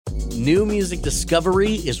New music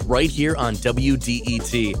discovery is right here on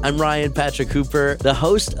WDET. I'm Ryan Patrick Cooper, the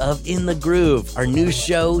host of In the Groove, our new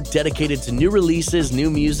show dedicated to new releases, new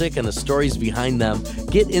music, and the stories behind them.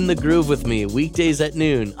 Get in the groove with me weekdays at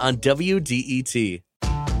noon on WDET.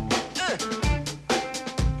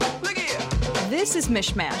 This is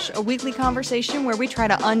Mishmash, a weekly conversation where we try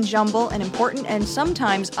to unjumble an important and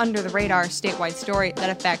sometimes under-the-radar statewide story that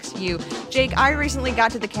affects you. Jake, I recently got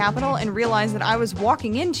to the Capitol and realized that I was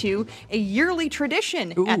walking into a yearly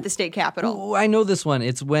tradition at the state Capitol. Ooh, I know this one.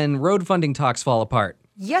 It's when road funding talks fall apart.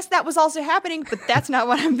 Yes, that was also happening, but that's not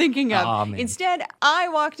what I'm thinking of. Aw, man. Instead, I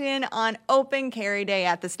walked in on Open Carry Day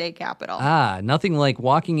at the state Capitol. Nothing like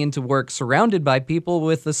walking into work surrounded by people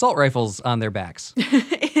with assault rifles on their backs.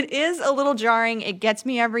 It is a little jarring. It gets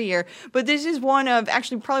me every year. But this is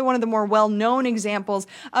probably one of the more well-known examples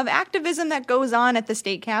of activism that goes on at the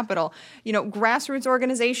state Capitol. You know, grassroots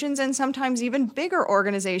organizations and sometimes even bigger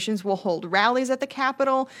organizations will hold rallies at the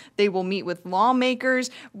Capitol. They will meet with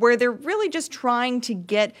lawmakers where they're really just trying to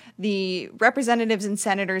get the representatives and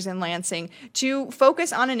senators in Lansing to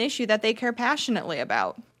focus on an issue that they care passionately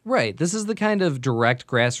about. Right. This is the kind of direct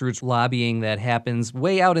grassroots lobbying that happens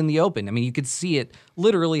way out in the open. I mean, you could see it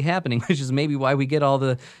literally happening, which is maybe why we get all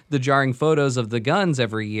the jarring photos of the guns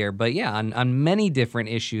every year. But yeah, on many different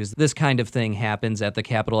issues, this kind of thing happens at the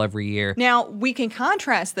Capitol every year. Now, we can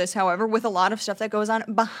contrast this, however, with a lot of stuff that goes on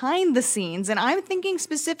behind the scenes. And I'm thinking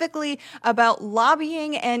specifically about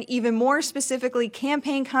lobbying and even more specifically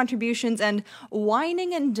campaign contributions and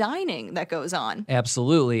whining and dining that goes on.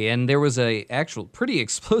 Absolutely. And there was a actual pretty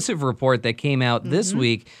explosive report that came out this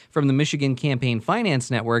week from the Michigan Campaign Finance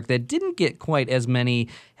Network that didn't get quite as many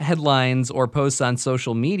headlines or posts on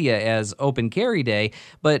social media as Open Carry Day,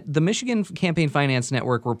 but the Michigan Campaign Finance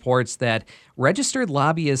Network reports that registered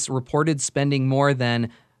lobbyists reported spending more than,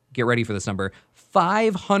 get ready for this number,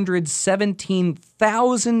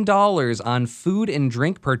 $517,000 on food and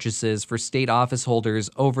drink purchases for state office holders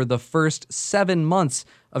over the first 7 months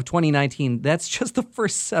of 2019. That's just the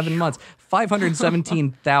first 7 months.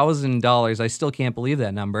 $517,000. I still can't believe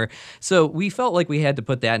that number. So we felt like we had to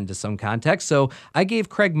put that into some context. So I gave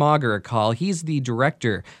Craig Mauger a call. He's the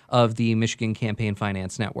director of the Michigan Campaign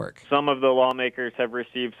Finance Network. Some of the lawmakers have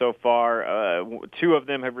received so far, two of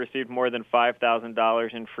them have received more than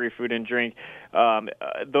 $5,000 in free food and drink.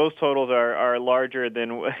 Those totals are larger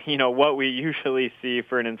than what we usually see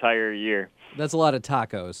for an entire year. That's a lot of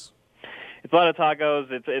tacos. It's a lot of tacos.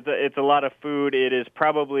 It's a lot of food. It is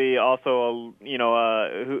probably also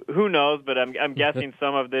who knows, but I'm guessing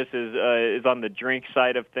some of this is on the drink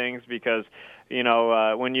side of things because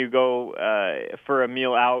when you go for a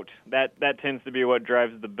meal out, that tends to be what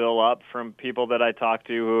drives the bill up from people that I talk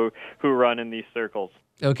to who run in these circles.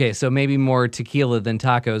 Okay, so maybe more tequila than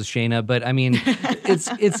tacos, Shayna, but I mean,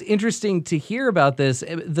 it's interesting to hear about this.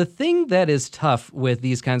 The thing that is tough with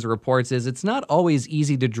these kinds of reports is it's not always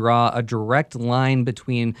easy to draw a direct line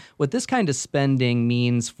between what this kind of spending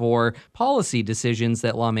means for policy decisions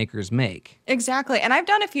that lawmakers make. Exactly, and I've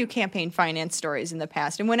done a few campaign finance stories in the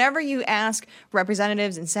past, and whenever you ask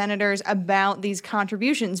representatives and senators about these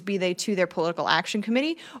contributions, be they to their political action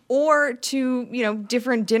committee or to,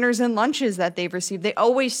 different dinners and lunches that they've received, they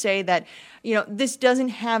always say that, this doesn't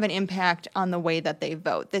have an impact on the way that they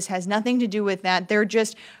vote. This has nothing to do with that. They're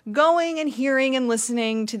just going and hearing and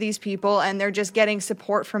listening to these people, and they're just getting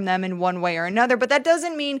support from them in one way or another. But that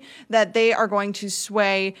doesn't mean that they are going to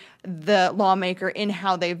sway the lawmaker in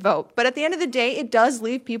how they vote. But at the end of the day, it does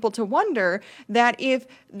leave people to wonder that if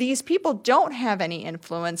these people don't have any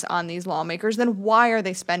influence on these lawmakers, then why are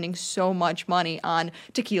they spending so much money on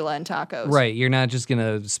tequila and tacos? Right. You're not just going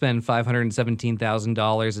to spend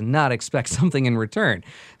 $517,000 and not expect something in return.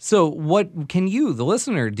 So what can you, the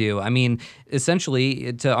listener, do? I mean,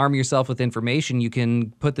 essentially, to arm yourself with information, you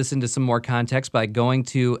can put this into some more context by going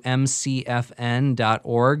to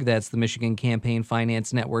mcfn.org. That's the Michigan Campaign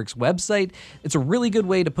Finance Network's website. It's a really good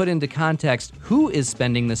way to put into context who is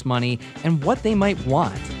spending this money and what they might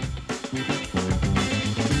want.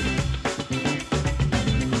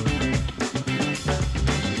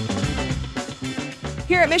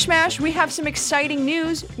 Here at Mishmash, we have some exciting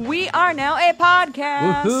news. We are now a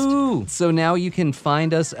podcast. Woohoo! So now you can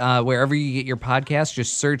find us wherever you get your podcast.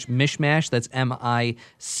 Just search Mishmash. That's MICHMASH.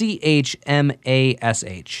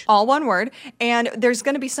 All one word. And there's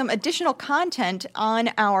going to be some additional content on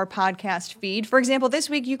our podcast feed. For example, this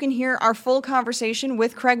week you can hear our full conversation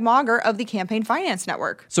with Craig Mauger of the Campaign Finance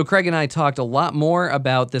Network. So Craig and I talked a lot more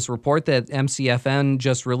about this report that MCFN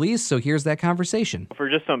just released. So here's that conversation. For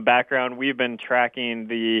just some background, we've been tracking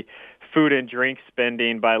the food and drink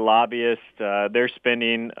spending by lobbyists. They're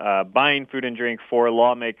spending buying food and drink for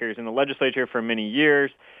lawmakers in the legislature for many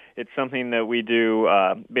years. It's something that we do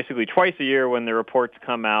basically twice a year when the reports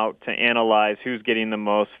come out to analyze who's getting the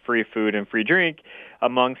most free food and free drink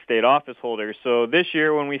among state office holders. So this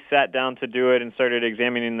year when we sat down to do it and started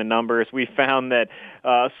examining the numbers, we found that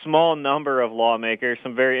a small number of lawmakers,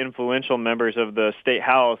 some very influential members of the state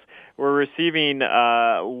house, were receiving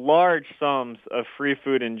large sums of free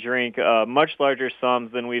food and drink, much larger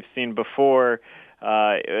sums than we've seen before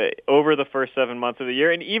over the first 7 months of the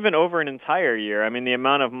year, and even over an entire year. I mean, the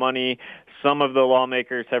amount of money some of the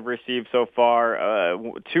lawmakers have received so far,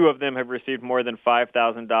 two of them have received more than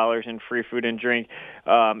 $5,000 in free food and drink.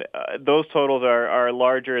 Those totals are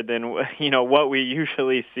larger than what we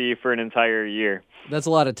usually see for an entire year. That's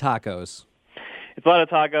a lot of tacos. It's a lot of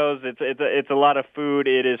tacos. It's a lot of food.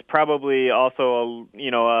 It is probably also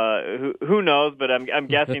who knows, but I'm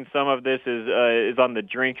guessing some of this is on the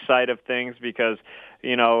drink side of things because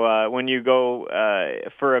when you go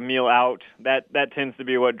for a meal out, that tends to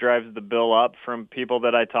be what drives the bill up from people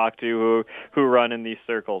that I talk to who run in these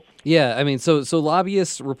circles. Yeah, I mean, so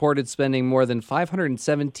lobbyists reported spending more than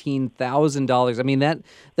 $517,000. I mean, that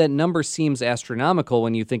number seems astronomical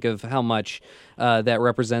when you think of how much that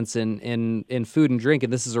represents in food and drink,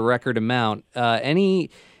 and this is a record amount. Any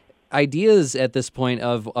ideas at this point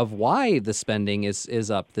of why the spending is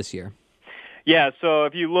up this year? Yeah, so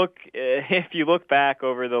if you look back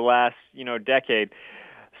over the last decade,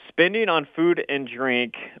 spending on food and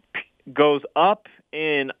drink goes up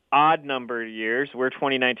in odd number years. We're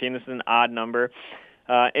 2019. This is an odd number,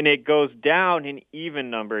 and it goes down in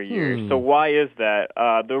even number years. So why is that?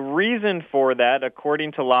 The reason for that,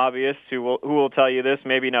 according to lobbyists who will tell you this,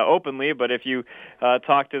 maybe not openly, but if you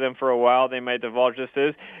talk to them for a while, they might divulge this,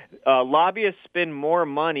 is lobbyists spend more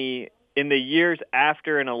money in the years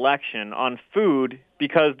after an election on food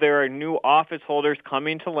because there are new office holders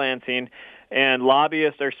coming to Lansing, and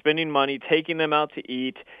lobbyists are spending money, taking them out to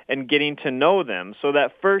eat, and getting to know them. So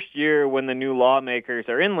that first year when the new lawmakers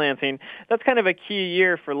are in Lansing, that's kind of a key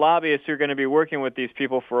year for lobbyists who are going to be working with these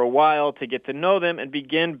people for a while to get to know them and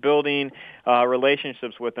begin building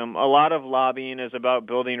relationships with them. A lot of lobbying is about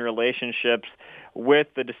building relationships with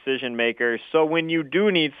the decision makers. So when you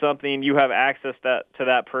do need something, you have access to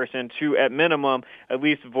that person to, at minimum, at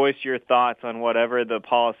least voice your thoughts on whatever the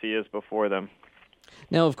policy is before them.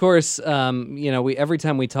 Now, of course, we every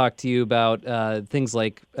time we talk to you about things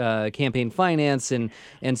like campaign finance and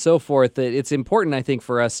so forth, that it's important, I think,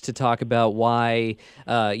 for us to talk about why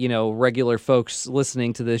regular folks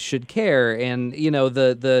listening to this should care. And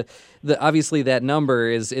the obviously that number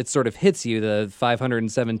it sort of hits you, the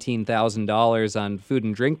 $517,000 on food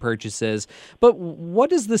and drink purchases. But what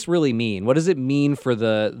does this really mean? What does it mean for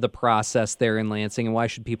the process there in Lansing, and why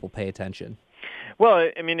should people pay attention? Well,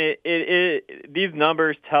 I mean, these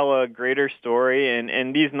numbers tell a greater story,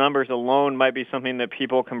 and these numbers alone might be something that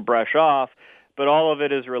people can brush off, but all of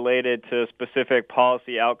it is related to specific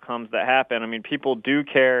policy outcomes that happen. I mean, people do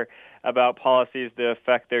care about policies that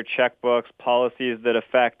affect their checkbooks, policies that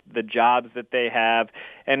affect the jobs that they have.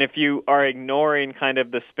 And if you are ignoring kind of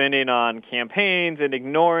the spending on campaigns and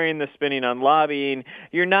ignoring the spending on lobbying,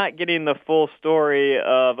 you're not getting the full story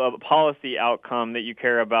of a policy outcome that you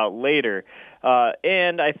care about later.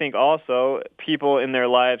 And I think also people in their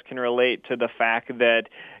lives can relate to the fact that,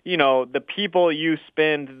 the people you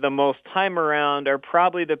spend the most time around are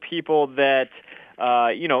probably the people that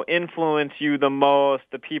influence you the most,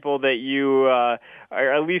 the people that you are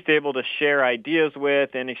at least able to share ideas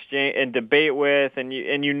with and exchange and debate with, and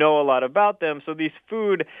you know a lot about them. So these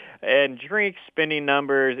food and drink spending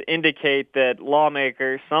numbers indicate that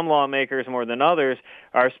some lawmakers more than others,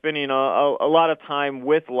 are spending a lot of time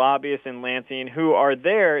with lobbyists in Lansing who are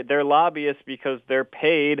there. They're lobbyists because they're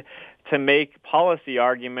paid to make policy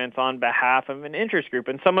arguments on behalf of an interest group.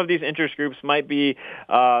 And some of these interest groups might be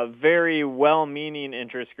very well-meaning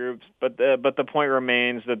interest groups, but the point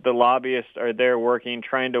remains that the lobbyists are there working,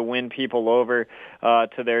 trying to win people over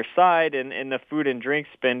to their side, and the food and drink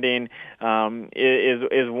spending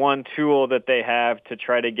is one tool that they have to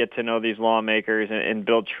try to get to know these lawmakers and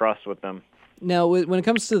build trust with them. Now, when it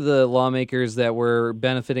comes to the lawmakers that were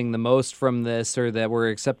benefiting the most from this, or that were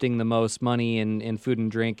accepting the most money in food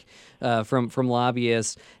and drink from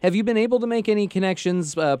lobbyists, have you been able to make any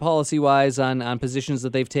connections policy-wise on positions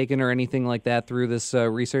that they've taken or anything like that through this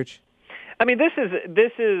research? I mean, this is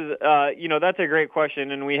that's a great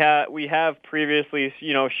question, and we have previously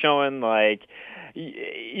shown like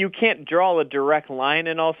you can't draw a direct line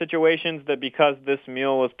in all situations that because this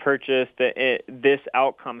meal was purchased, this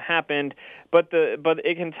outcome happened. But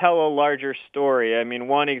it can tell a larger story. I mean,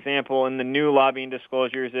 one example in the new lobbying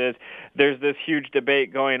disclosures is there's this huge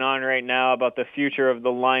debate going on right now about the future of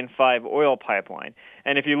the Line 5 oil pipeline.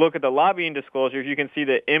 And if you look at the lobbying disclosures, you can see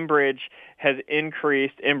that Enbridge,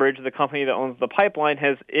 the company that owns the pipeline,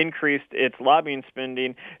 has increased its lobbying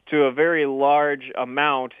spending to a very large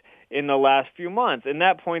amount in the last few months. And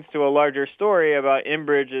that points to a larger story about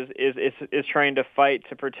Enbridge is trying to fight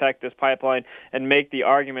to protect this pipeline and make the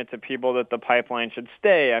argument to people that the pipeline should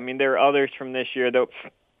stay. I mean, there are others from this year, though.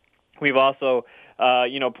 We've also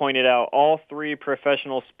pointed out all three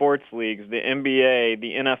professional sports leagues, the NBA,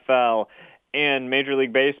 the NFL, and Major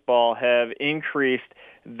League Baseball, have increased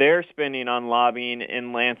their spending on lobbying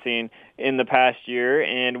in Lansing in the past year.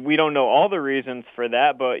 And we don't know all the reasons for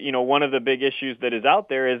that, but, one of the big issues that is out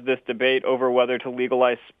there is this debate over whether to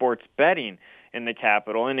legalize sports betting in the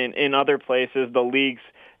Capitol. And in other places, the leagues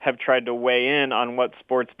have tried to weigh in on what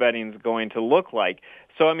sports betting is going to look like.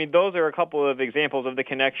 So, I mean, those are a couple of examples of the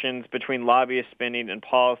connections between lobbyist spending and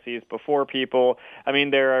policies before people. I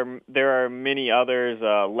mean, there are many others.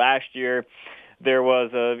 Last year, there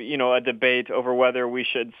was a debate over whether we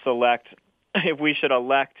should elect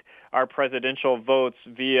our presidential votes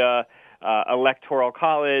via electoral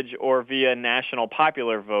college or via national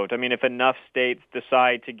popular vote. I mean, if enough states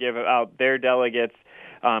decide to give out their delegates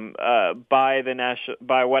by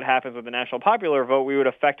what happens with the national popular vote, we would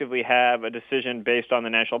effectively have a decision based on the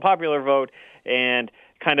national popular vote. And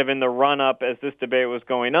kind of in the run-up as this debate was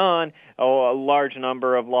going on, a large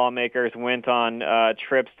number of lawmakers went on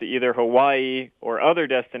trips to either Hawaii or other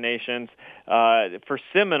destinations for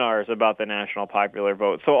seminars about the national popular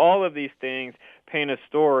vote. So all of these things paint a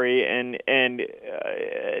story and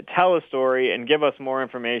tell a story and give us more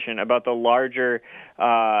information about the larger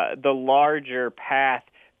path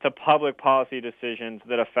to public policy decisions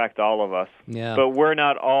that affect all of us. Yeah. But we're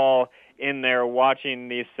not all in there watching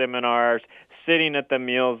these seminars, sitting at the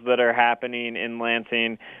meals that are happening in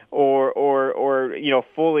Lansing, or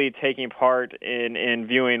fully taking part in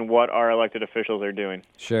viewing what our elected officials are doing.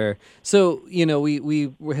 Sure. So,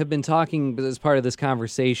 we have been talking as part of this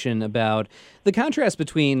conversation about the contrast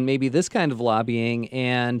between maybe this kind of lobbying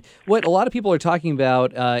and what a lot of people are talking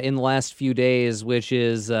about in the last few days, which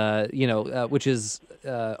is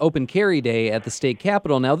Open Carry Day at the state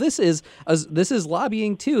capitol. Now, this is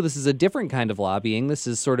lobbying too. This is a different kind of lobbying. This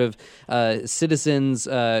is sort of citizens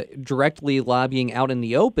directly lobbying out in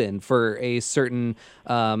the open for a certain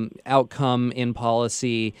outcome in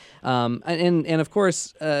policy. And of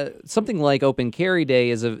course, something like Open Carry Day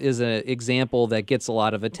is an example that gets a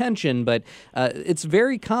lot of attention, but it's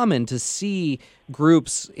very common to see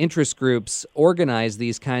interest groups organize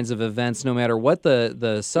these kinds of events, no matter what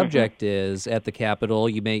the subject is at the Capitol.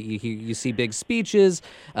 You see big speeches.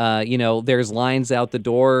 There's lines out the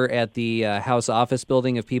door at the House office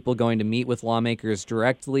building of people going to meet with lawmakers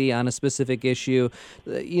directly on a specific issue.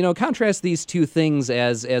 Contrast these two things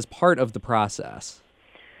as part of the process.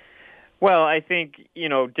 Well, I think,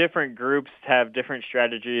 different groups have different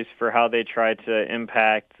strategies for how they try to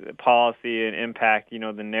impact policy and impact, the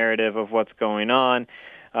narrative of what's going on.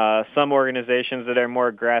 Some organizations that are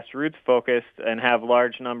more grassroots focused and have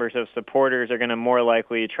large numbers of supporters are going to more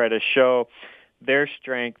likely try to show their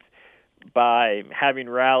strength by having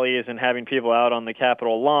rallies and having people out on the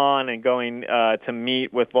Capitol lawn and going to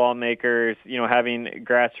meet with lawmakers, having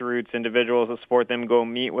grassroots individuals that support them go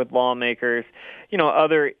meet with lawmakers,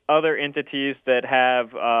 other entities that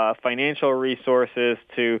have financial resources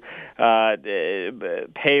to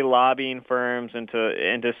pay lobbying firms and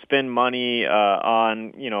to spend money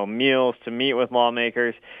on, meals to meet with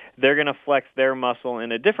lawmakers. They're going to flex their muscle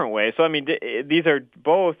in a different way. So, I mean, these are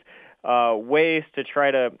both ways to try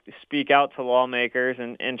to speak out to lawmakers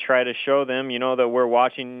and try to show them, that we're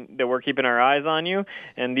watching, that we're keeping our eyes on you,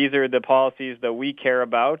 and these are the policies that we care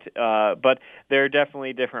about. But there are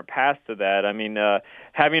definitely different paths to that. I mean,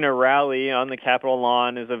 having a rally on the Capitol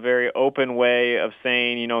lawn is a very open way of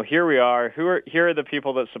saying, here we are, here are the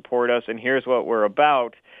people that support us, and here's what we're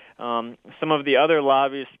about. Some of the other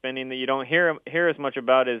lobbyist spending that you don't hear as much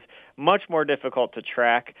about is much more difficult to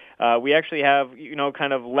track. We actually have,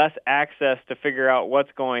 kind of less access to figure out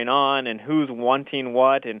what's going on and who's wanting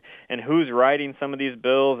what and who's writing some of these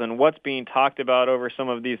bills and what's being talked about over some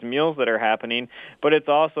of these meals that are happening. But it's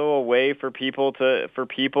also a way for people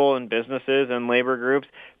and businesses and labor groups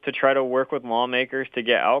to try to work with lawmakers to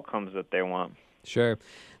get outcomes that they want. Sure.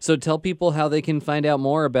 So tell people how they can find out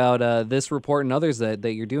more about this report and others that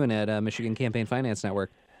you're doing at Michigan Campaign Finance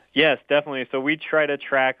Network. Yes, definitely. So we try to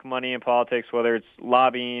track money in politics, whether it's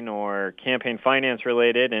lobbying or campaign finance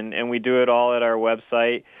related, and we do it all at our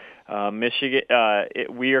website. Michigan,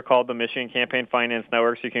 we are called the Michigan Campaign Finance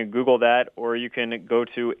Network, so you can Google that, or you can go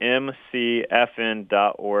to mcfn.org.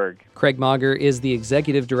 Craig Mauger is the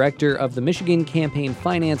executive director of the Michigan Campaign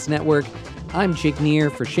Finance Network. I'm Jake Neer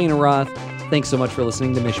for Shana Roth. Thanks so much for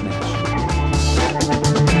listening to Mishmash.